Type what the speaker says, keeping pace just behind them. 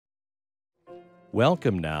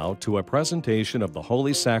Welcome now to a presentation of the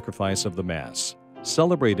Holy Sacrifice of the Mass,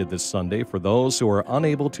 celebrated this Sunday for those who are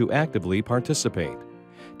unable to actively participate.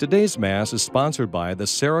 Today's Mass is sponsored by the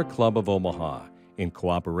Serra Club of Omaha, in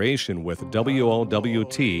cooperation with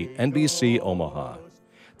WOWT NBC Omaha.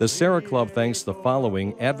 The Serra Club thanks the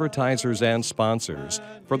following advertisers and sponsors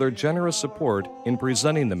for their generous support in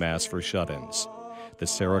presenting the Mass for shut-ins. The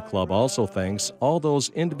Serra Club also thanks all those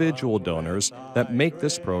individual donors that make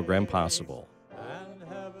this program possible.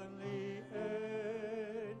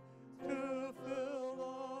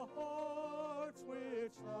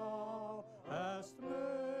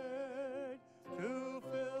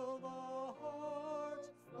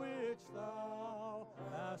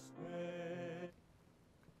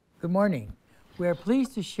 Good morning. We are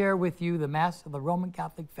pleased to share with you the Mass of the Roman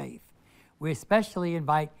Catholic faith. We especially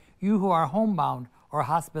invite you who are homebound or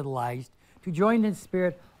hospitalized to join in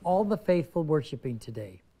spirit all the faithful worshiping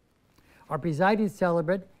today. Our presiding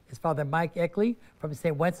celebrant is Father Mike Eckley from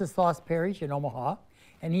St. Wenceslaus Parish in Omaha,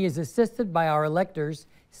 and he is assisted by our electors,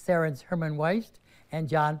 Sarah Herman Weist and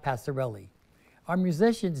John Passarelli. Our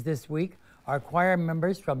musicians this week are choir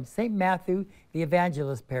members from St. Matthew the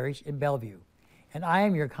Evangelist Parish in Bellevue. And I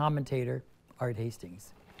am your commentator, Art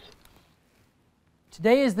Hastings.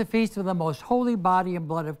 Today is the feast of the most holy body and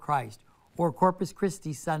blood of Christ, or Corpus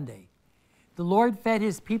Christi Sunday. The Lord fed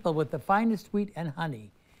his people with the finest wheat and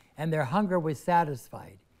honey, and their hunger was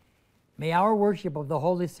satisfied. May our worship of the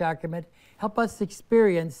Holy Sacrament help us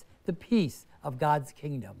experience the peace of God's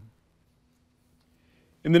kingdom.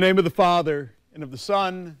 In the name of the Father, and of the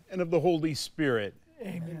Son, and of the Holy Spirit.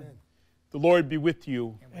 Amen. The Lord be with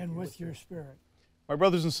you. And with your spirit. My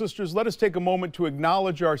brothers and sisters, let us take a moment to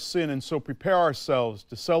acknowledge our sin and so prepare ourselves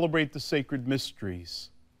to celebrate the sacred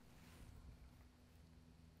mysteries.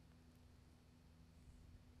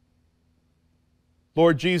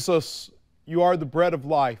 Lord Jesus, you are the bread of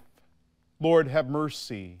life. Lord, have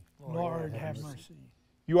mercy. Lord, have mercy.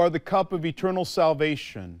 You are the cup of eternal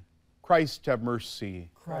salvation. Christ, have mercy.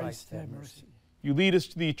 Christ, have mercy. You lead us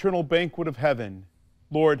to the eternal banquet of heaven.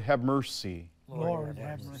 Lord, have mercy. Lord,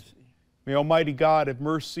 have mercy. May Almighty God have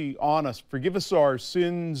mercy on us, forgive us our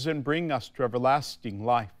sins, and bring us to everlasting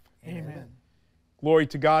life. Amen. Glory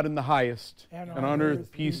to God in the highest, and on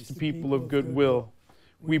earth peace to people of good will.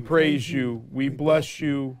 We praise you, we bless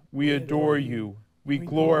you, we adore you, we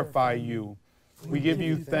glorify you. We give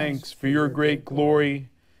you thanks for your great glory,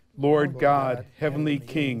 Lord God, heavenly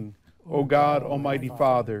King, O God, Almighty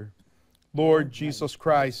Father, Lord Jesus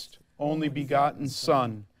Christ, only begotten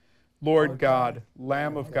Son, Lord God,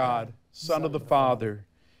 Lamb of God, Son of the Father,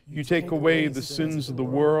 you take away the sins of the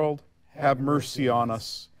world, have mercy on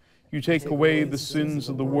us. You take away the sins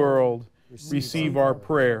of the world, receive our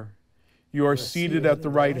prayer. You are seated at the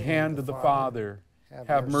right hand of the Father,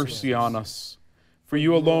 have mercy on us. For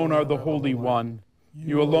you alone are the Holy One,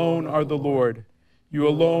 you alone are the Lord, you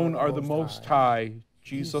alone are the Most High,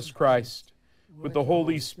 Jesus Christ, with the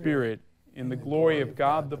Holy Spirit, in the glory of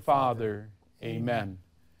God the Father. Amen.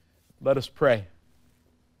 Let us pray.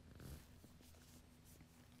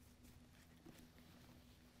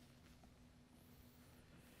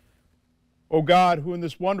 O God, who in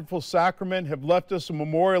this wonderful sacrament have left us a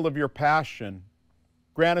memorial of your passion,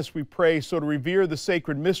 grant us, we pray, so to revere the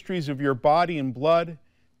sacred mysteries of your body and blood,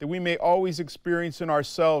 that we may always experience in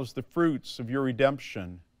ourselves the fruits of your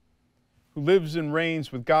redemption, who lives and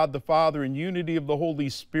reigns with God the Father in unity of the Holy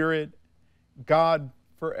Spirit, God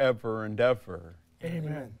forever and ever.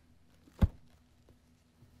 Amen. The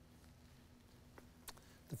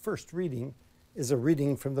first reading is a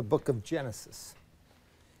reading from the book of Genesis.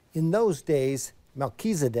 In those days,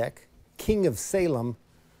 Melchizedek, king of Salem,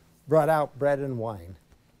 brought out bread and wine.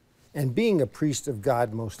 And being a priest of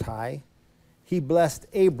God Most High, he blessed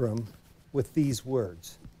Abram with these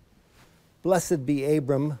words. Blessed be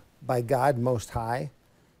Abram by God Most High,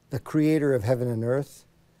 the creator of heaven and earth,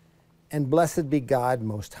 and blessed be God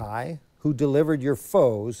Most High, who delivered your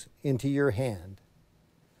foes into your hand.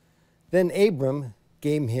 Then Abram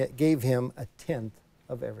gave him a tenth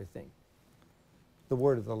of everything. The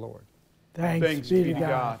word of the Lord. Thanks be to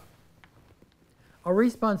God. Our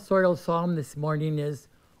responsorial psalm this morning is,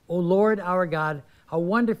 O Lord our God, how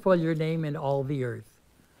wonderful your name in all the earth.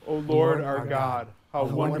 O Lord our God, how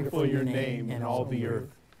wonderful your name in all the earth.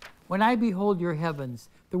 When I behold your heavens,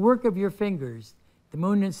 the work of your fingers, the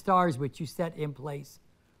moon and stars which you set in place,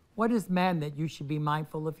 what is man that you should be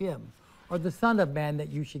mindful of him, or the son of man that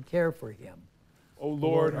you should care for him? O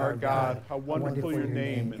Lord our God, how wonderful your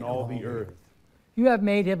name in all the earth. You have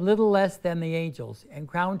made him little less than the angels, and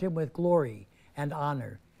crowned him with glory and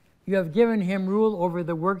honor. You have given him rule over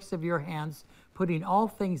the works of your hands, putting all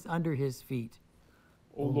things under his feet.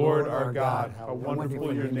 O Lord our God, how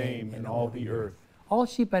wonderful your name in all the earth. All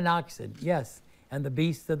sheep and oxen, yes, and the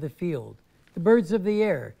beasts of the field, the birds of the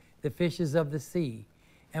air, the fishes of the sea,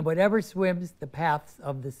 and whatever swims the paths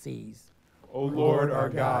of the seas. O Lord our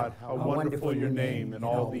God, how wonderful your name in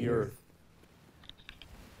all the earth.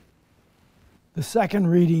 The second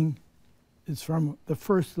reading is from the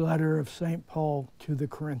first letter of St. Paul to the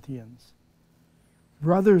Corinthians.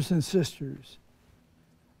 Brothers and sisters,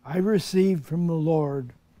 I received from the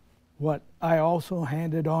Lord what I also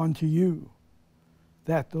handed on to you,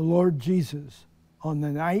 that the Lord Jesus, on the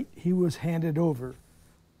night he was handed over,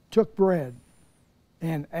 took bread,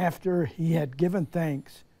 and after he had given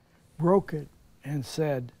thanks, broke it and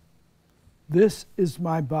said, "This is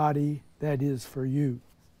my body that is for you.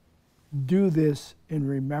 Do this in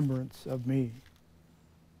remembrance of me."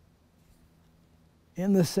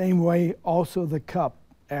 In the same way also the cup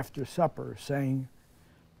after supper, saying,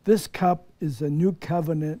 "This cup is a new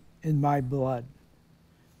covenant in my blood.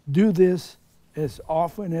 Do this as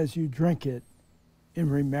often as you drink it in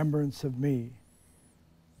remembrance of me.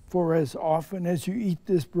 For as often as you eat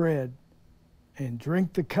this bread and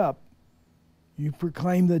drink the cup, you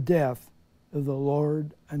proclaim the death of the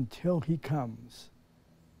Lord until he comes."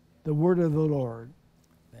 The word of the Lord.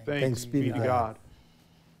 Thanks be to God.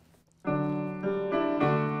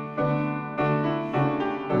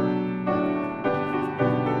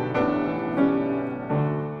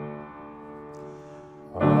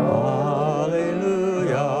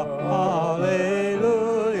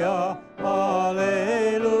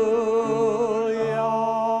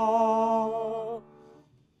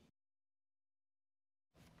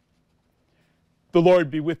 The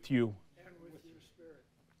Lord be with you. And with your spirit.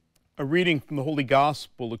 A reading from the Holy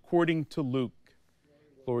Gospel according to Luke.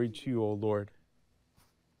 Glory to you, O Lord.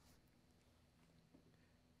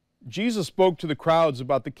 Jesus spoke to the crowds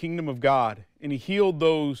about the kingdom of God, and he healed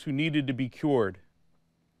those who needed to be cured.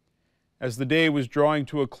 As the day was drawing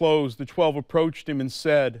to a close, the 12 approached him and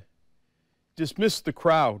said, "Dismiss the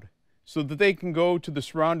crowd, so that they can go to the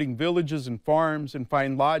surrounding villages and farms and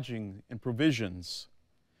find lodging and provisions,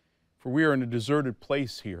 for we are in a deserted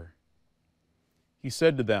place here." He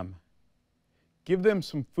said to them, "Give them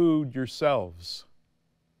some food yourselves."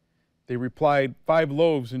 They replied, 5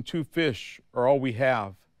 loaves and 2 fish are all we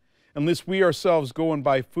have, unless we ourselves go and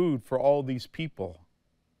buy food for all these people."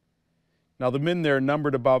 Now the men there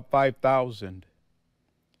numbered about 5,000.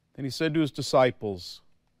 Then he said to his disciples,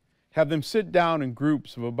 "Have them sit down in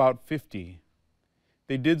groups of about 50.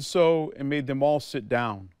 They did so and made them all sit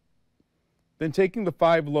down. Then taking the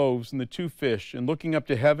 5 loaves and the 2 fish, and looking up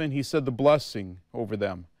to heaven, he said the blessing over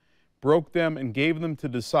them, broke them, and gave them to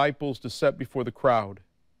disciples to set before the crowd.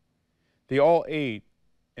 They all ate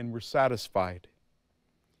and were satisfied.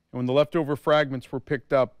 And when the leftover fragments were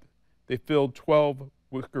picked up, they filled 12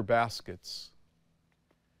 wicker baskets.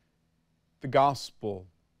 The Gospel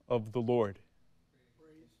of the Lord.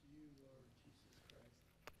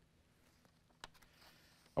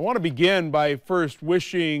 I want to begin by first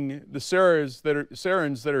wishing the Serrans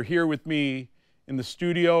that are here with me in the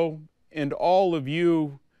studio, and all of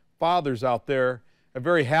you fathers out there, a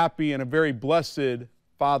very happy and a very blessed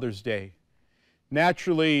Father's Day.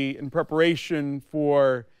 Naturally, in preparation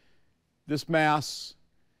for this Mass,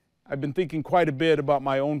 I've been thinking quite a bit about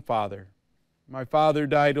my own father. My father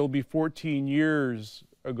died, it'll be 14 years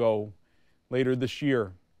ago, later this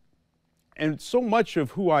year. And so much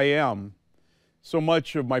of who I am, so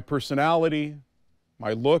much of my personality,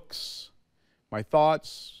 my looks, my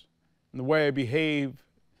thoughts, and the way I behave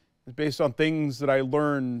is based on things that I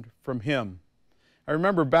learned from him. I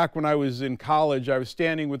remember back when I was in college, I was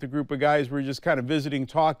standing with a group of guys, we were just kind of visiting,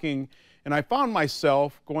 talking, and I found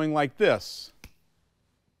myself going like this.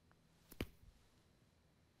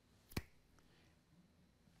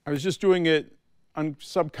 I was just doing it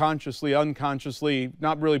subconsciously, unconsciously,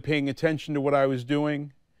 not really paying attention to what I was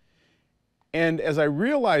doing. And as I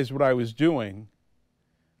realized what I was doing,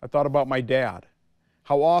 I thought about my dad,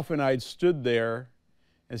 how often I'd stood there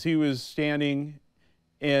as he was standing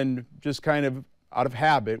and just kind of out of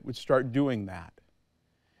habit would start doing that.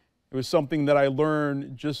 It was something that I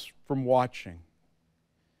learned just from watching.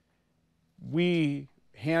 We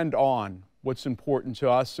hand on what's important to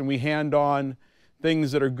us, and we hand on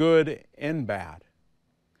things that are good and bad.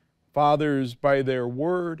 Fathers, by their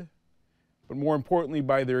word, but more importantly,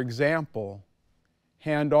 by their example,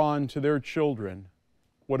 hand on to their children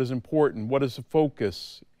what is important, what is the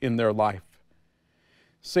focus in their life.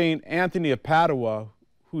 St. Anthony of Padua,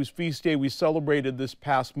 whose feast day we celebrated this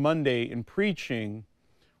past Monday in preaching,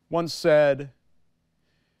 once said,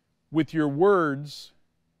 "With your words,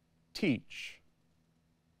 teach.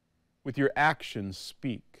 with your actions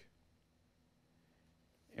speak.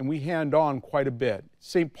 And we hand on quite a bit.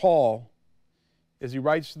 St. Paul, as he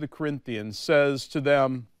writes to the Corinthians, says to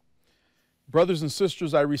them, brothers and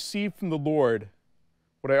sisters, I received from the Lord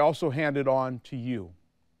what I also handed on to you.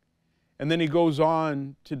 And then he goes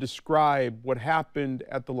on to describe what happened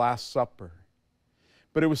at the Last Supper.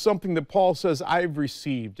 But it was something that Paul says, I've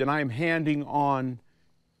received and I'm handing on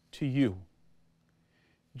to you.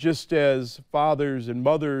 Just as fathers and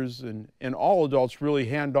mothers and all adults really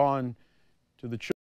hand on to the children